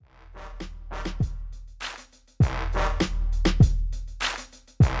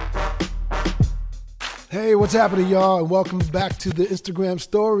Hey, what's happening, y'all? And welcome back to the Instagram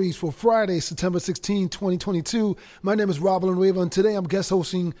stories for Friday, September 16, 2022. My name is Rob Villanueva, and today I'm guest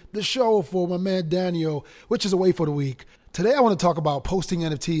hosting the show for my man Daniel, which is away for the week. Today I want to talk about posting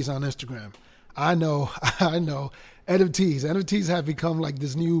NFTs on Instagram. I know. NFTs. NFTs have become like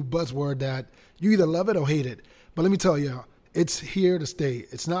this new buzzword that you either love it or hate it. But let me tell you, it's here to stay.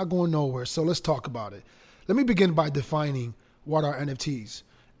 It's not going nowhere. So let's talk about it. Let me begin by defining what are NFTs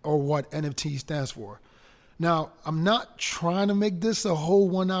or what NFT stands for. Now, I'm not trying to make this a whole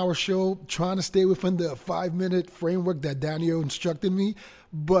 1 hour show, trying to stay within the 5-minute framework that Daniel instructed me,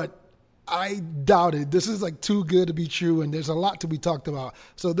 but I doubt it. This is like too good to be true, and there's a lot to be talked about.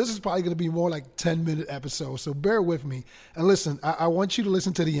 So this is probably going to be more like 10-minute episode. So bear with me. And listen, I want you to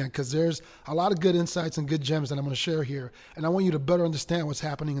listen to the end because there's a lot of good insights and good gems that I'm going to share here. And I want you to better understand what's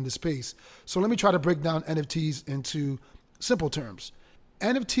happening in the space. So let me try to break down NFTs into simple terms.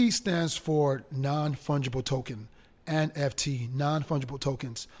 NFT stands for non-fungible token, NFT, non-fungible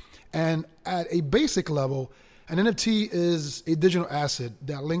tokens. And at a basic level, an NFT is a digital asset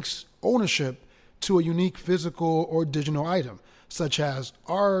that links ownership to a unique physical or digital item, such as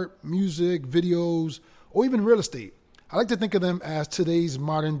art, music, videos, or even real estate. I like to think of them as today's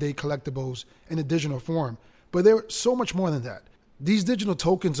modern day collectibles in a digital form, but they're so much more than that. These digital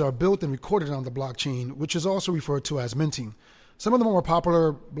tokens are built and recorded on the blockchain, which is also referred to as minting. Some of the more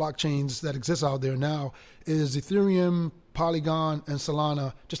popular blockchains that exist out there now is Ethereum, Polygon, and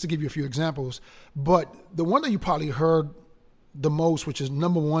Solana, just to give you a few examples. But the one that you probably heard the most, which is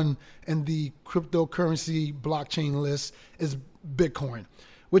number one in the cryptocurrency blockchain list, is Bitcoin,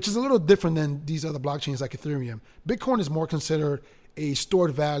 which is a little different than these other blockchains like Ethereum. Bitcoin is more considered a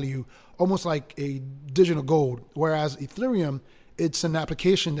stored value, almost like a digital gold, whereas Ethereum, it's an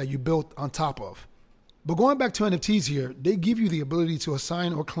application that you built on top of. But going back to NFTs here, they give you the ability to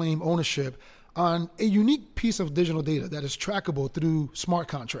assign or claim ownership on a unique piece of digital data that is trackable through smart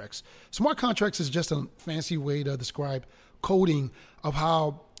contracts. Smart contracts is just a fancy way to describe coding of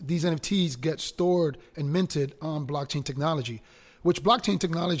how these NFTs get stored and minted on blockchain technology, which blockchain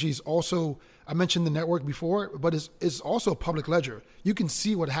technology is also, I mentioned the network before, but it's also a public ledger. You can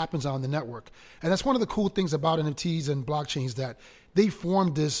see what happens on the network. And that's one of the cool things about NFTs and blockchains, that they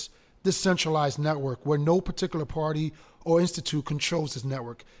form this centralized network where no particular party or institute controls this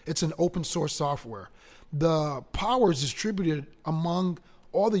network. It's an open source software. The power is distributed among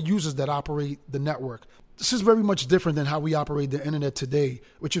all the users that operate the network. This is very much different than how we operate the internet today,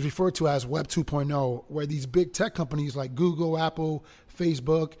 which is referred to as Web 2.0, where these big tech companies like Google, Apple,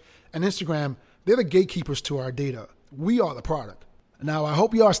 Facebook, and Instagram, they're the gatekeepers to our data. We are the product. Now, I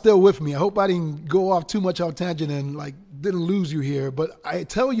hope you are still with me. I hope I didn't go off too much on tangent and didn't lose you here, but I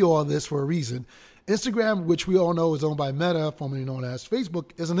tell you all this for a reason. Instagram, which we all know is owned by Meta, formerly known as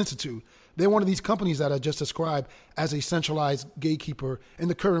Facebook, is an institute. They're one of these companies that I just described as a centralized gatekeeper in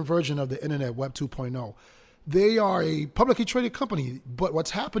the current version of the internet, Web 2.0. They are a publicly traded company, but what's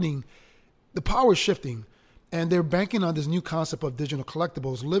happening, the power is shifting, and they're banking on this new concept of digital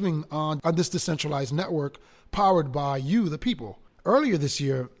collectibles living on this decentralized network powered by you, the people. Earlier this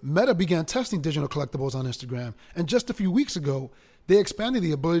year, Meta began testing digital collectibles on Instagram, and just a few weeks ago, they expanded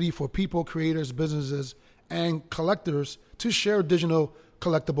the ability for people, creators, businesses, and collectors to share digital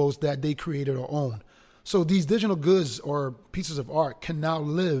collectibles that they created or own. So these digital goods or pieces of art can now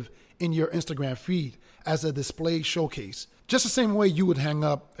live in your Instagram feed as a display showcase, just the same way you would hang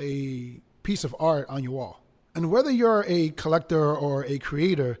up a piece of art on your wall. And whether you're a collector or a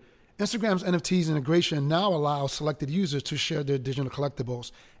creator, Instagram's NFTs integration now allows selected users to share their digital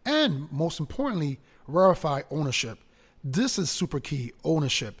collectibles and, most importantly, verify ownership. This is super key,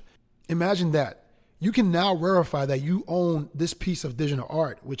 ownership. Imagine that. You can now verify that you own this piece of digital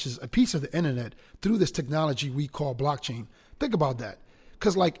art, which is a piece of the internet, through this technology we call blockchain. Think about that.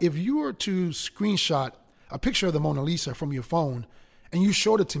 Because if you were to screenshot a picture of the Mona Lisa from your phone and you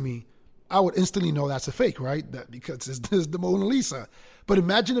showed it to me, I would instantly know that's a fake, right? Because it's the Mona Lisa. But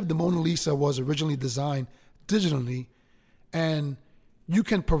imagine if the Mona Lisa was originally designed digitally and you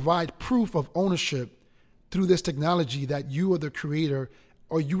can provide proof of ownership through this technology that you are the creator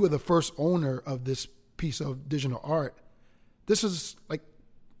or you are the first owner of this piece of digital art. This is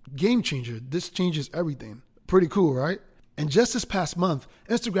game changer. This changes everything. Pretty cool, right? And just this past month,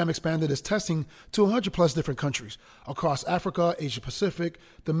 Instagram expanded its testing to 100 plus different countries across Africa, Asia Pacific,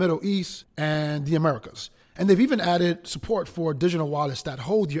 the Middle East, and the Americas. And they've even added support for digital wallets that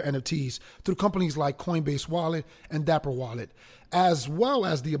hold your NFTs through companies like Coinbase Wallet and Dapper Wallet, as well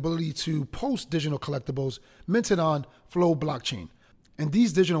as the ability to post digital collectibles minted on Flow blockchain. And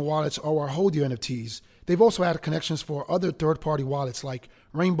these digital wallets are where hold your NFTs. They've also added connections for other third-party wallets like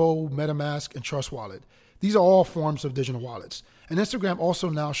Rainbow, MetaMask, and Trust Wallet. These are all forms of digital wallets. And Instagram also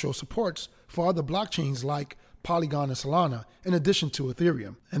now shows supports for other blockchains like Polygon and Solana, in addition to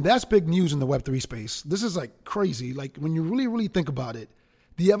Ethereum. And that's big news in the Web3 space. This is like crazy. Like when you really think about it,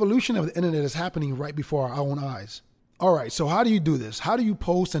 the evolution of the internet is happening right before our own eyes. All right, so how do you do this? How do you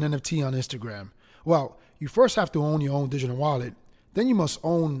post an NFT on Instagram? Well, you first have to own your own digital wallet. Then you must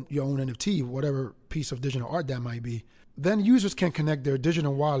own your own NFT, whatever piece of digital art that might be. Then users can connect their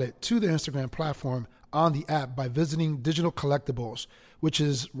digital wallet to the Instagram platform on the app by visiting Digital Collectibles, which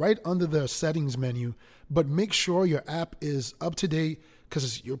is right under the settings menu. But make sure your app is up to date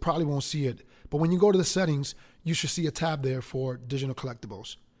because you probably won't see it. But when you go to the settings, you should see a tab there for Digital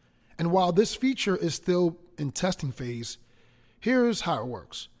Collectibles. And while this feature is still in testing phase, here's how it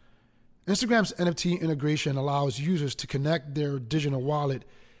works. Instagram's NFT integration allows users to connect their digital wallet,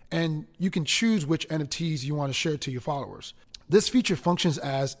 and you can choose which NFTs you want to share to your followers. This feature functions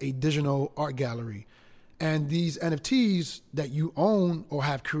as a digital art gallery, and these NFTs that you own or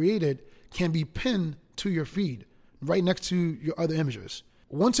have created can be pinned to your feed right next to your other images.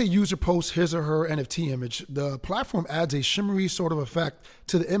 Once a user posts his or her NFT image, the platform adds a shimmery sort of effect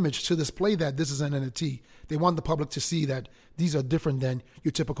to the image to display that this is an NFT. They want the public to see that these are different than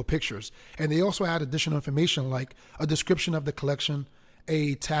your typical pictures. And they also add additional information like a description of the collection,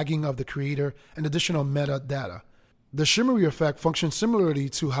 a tagging of the creator, and additional metadata. The shimmery effect functions similarly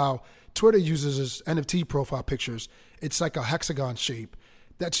to how Twitter uses its NFT profile pictures. It's like a hexagon shape.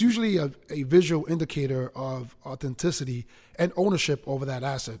 That's usually a visual indicator of authenticity and ownership over that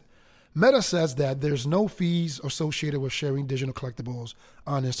asset. Meta says that there's no fees associated with sharing digital collectibles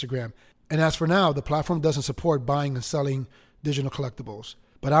on Instagram. And as for now, the platform doesn't support buying and selling digital collectibles.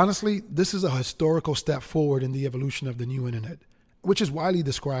 But honestly, this is a historical step forward in the evolution of the new internet, which is widely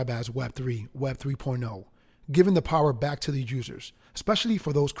described as Web3, Web 3.0, giving the power back to the users, especially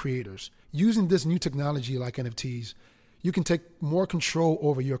for those creators. Using this new technology like NFTs, you can take more control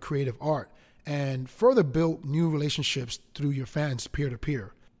over your creative art and further build new relationships through your fans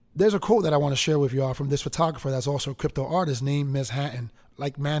peer-to-peer. There's a quote that I want to share with y'all from this photographer that's also a crypto artist named Miss Hatton,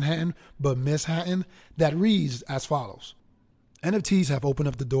 like Manhattan, but Miss Hatton, that reads as follows. NFTs have opened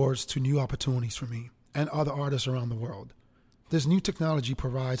up the doors to new opportunities for me and other artists around the world. This new technology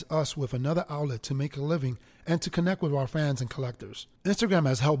provides us with another outlet to make a living and to connect with our fans and collectors. Instagram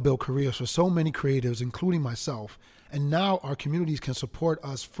has helped build careers for so many creatives, including myself, and now our communities can support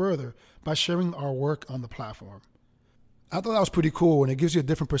us further by sharing our work on the platform. I thought that was pretty cool, and it gives you a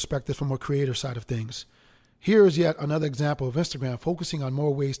different perspective from a creator side of things. Here is yet another example of Instagram focusing on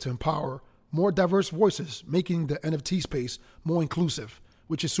more ways to empower more diverse voices, making the NFT space more inclusive,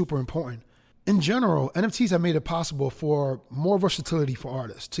 which is super important. In general, NFTs have made it possible for more versatility for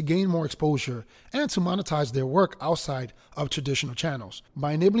artists to gain more exposure and to monetize their work outside of traditional channels.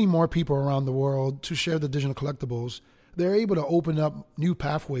 By enabling more people around the world to share the digital collectibles, they're able to open up new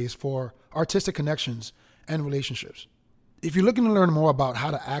pathways for artistic connections and relationships. If you're looking to learn more about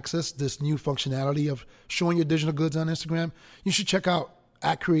how to access this new functionality of showing your digital goods on Instagram, you should check out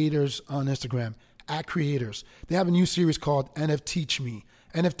 @Creators on Instagram, @Creators. They have a new series called NFT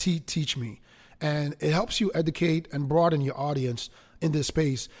Teach Me. And it helps you educate and broaden your audience in this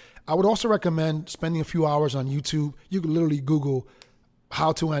space. I would also recommend spending a few hours on YouTube. You can literally Google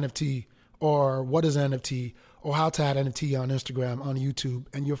how to NFT or what is NFT or how to add NFT on Instagram on YouTube,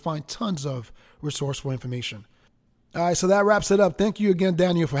 and you'll find tons of resourceful information. All right, so that wraps it up. Thank you again,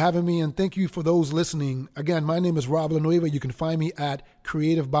 Daniel, for having me, and thank you for those listening. Again, my name is Rob Villanueva. You can find me at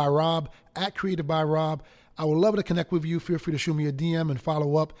Creative by Rob, I would love to connect with you. Feel free to shoot me a DM and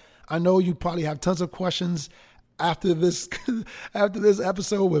follow up. I know you probably have tons of questions after this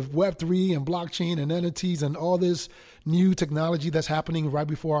episode with Web3 and blockchain and NFTs and all this new technology that's happening right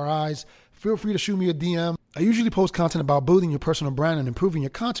before our eyes. Feel free to shoot me a DM. I usually post content about building your personal brand and improving your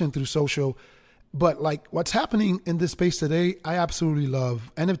content through social. But like what's happening in this space today, I absolutely love.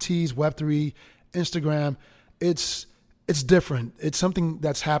 NFTs, Web3, Instagram. It's different. It's something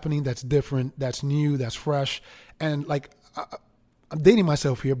that's happening that's different, that's new, that's fresh. And like, I'm dating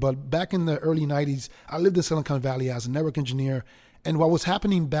myself here, but back in the early 90s, I lived in Silicon Valley as a network engineer. And what was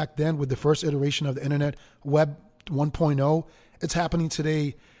happening back then with the first iteration of the internet, Web 1.0, it's happening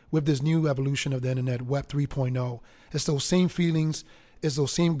today with this new evolution of the internet, Web 3.0. It's those same feelings, it's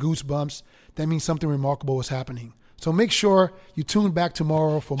those same goosebumps. That means something remarkable is happening. So make sure you tune back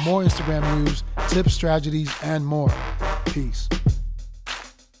tomorrow for more Instagram news, tips, strategies, and more. Peace.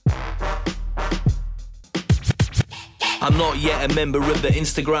 I'm not yet a member of the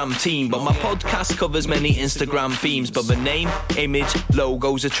Instagram team, but my podcast covers many Instagram themes. But the name, image,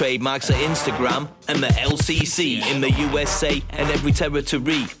 logos are trademarks at Instagram and the LCC in the USA and every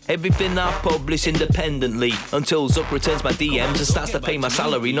territory. Everything I publish independently until Zuck returns my DMs and starts to pay my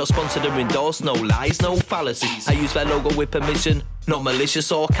salary. Not sponsored or endorsed, no lies, no fallacies. I use their logo with permission, not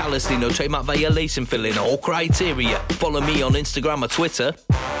malicious or callously. No trademark violation, filling all criteria. Follow me on Instagram or Twitter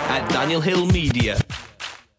at Daniel Hill Media.